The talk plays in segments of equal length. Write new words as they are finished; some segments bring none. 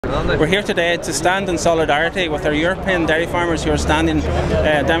We're here today to stand in solidarity with our European dairy farmers who are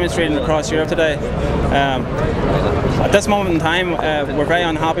demonstrating across Europe today. At this moment in time, we're very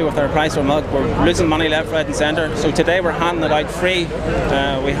unhappy with our price of milk. We're losing money left, right and centre. So today we're handing it out free.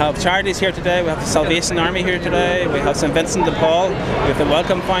 We have charities here today. We have the Salvation Army here today. We have St Vincent de Paul. We have the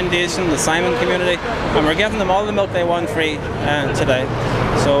Welcome Foundation, the Simon community, and we're giving them all the milk they want free today.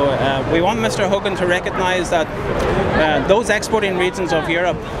 So we want Mr Hogan to recognise that those exporting regions of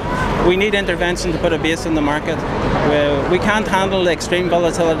Europe, we need intervention to put a base in the market. We can't handle the extreme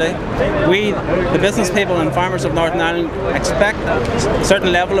volatility. We, the business people and farmers of Northern Ireland, expect a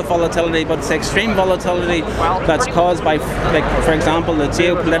certain level of volatility, but it's extreme volatility that's caused by, like, for example, the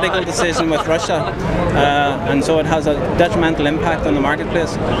geopolitical decision with Russia, and so it has a detrimental impact on the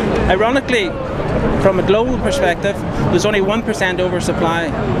marketplace. Ironically, from a global perspective, there's only 1% oversupply,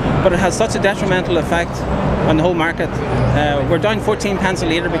 but it has such a detrimental effect on the whole market. We're down 14 pence a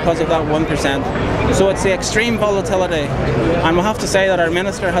litre because of that 1%. So it's the extreme volatility, and we'll have to say that our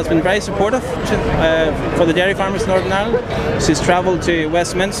Minister has been very supportive for the dairy farmers in Northern Ireland. She's travelled to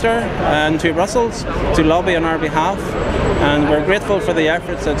Westminster and to Brussels to lobby on our behalf, and we're grateful for the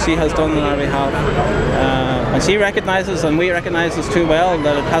efforts that she has done on our behalf. And she recognises, and we recognise this too well,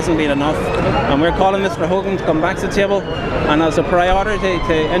 that it hasn't been enough. And we're calling Mr Hogan to come back to the table and as a priority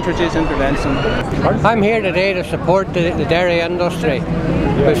to introduce intervention. I'm here today to support the dairy industry.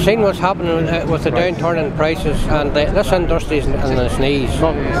 We've seen what's happening with the downturn in prices, and this industry is on its knees.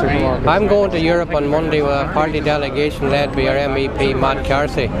 I'm going to Europe on Monday with a party delegation led by our MEP Matt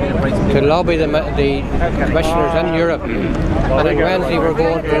Carthy to lobby the commissioners in Europe. And on Wednesday we're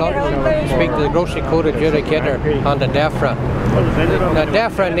going to speak to the grocery code adjudicator on the DEFRA. Now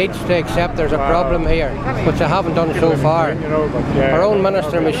DEFRA needs to accept there's a problem here, which they haven't done so far. Our own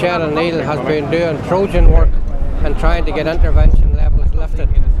Minister Michelle O'Neill has been doing Trojan work and trying to get intervention levels lifted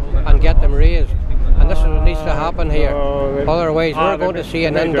and get them raised. And this is what needs to happen here. Otherwise we're going to see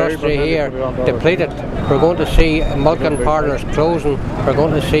an industry here depleted. We're going to see milking parlours closing. We're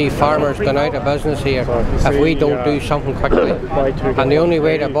going to see farmers going out of business here if we don't do something quickly. And the only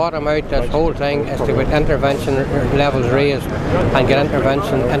way to bottom out this whole thing is to get intervention levels raised and get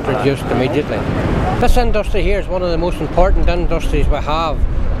intervention introduced immediately. This industry here is one of the most important industries we have.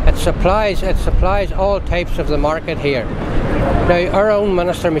 It supplies all types of the market here. Now, our own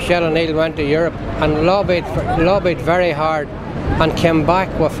Minister Michelle O'Neill went to Europe and lobbied very hard and came back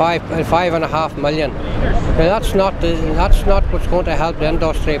with 5.5 million. Now, that's not what's going to help the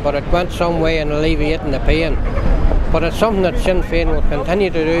industry, but it went some way in alleviating the pain. But it's something that Sinn Féin will continue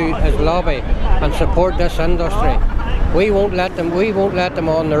to do, is lobby and support this industry. We won't let them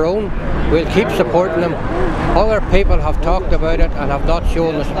on their own. We'll keep supporting them. Other people have talked about it and have not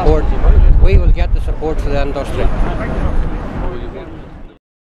shown the support. We will get the support for the industry.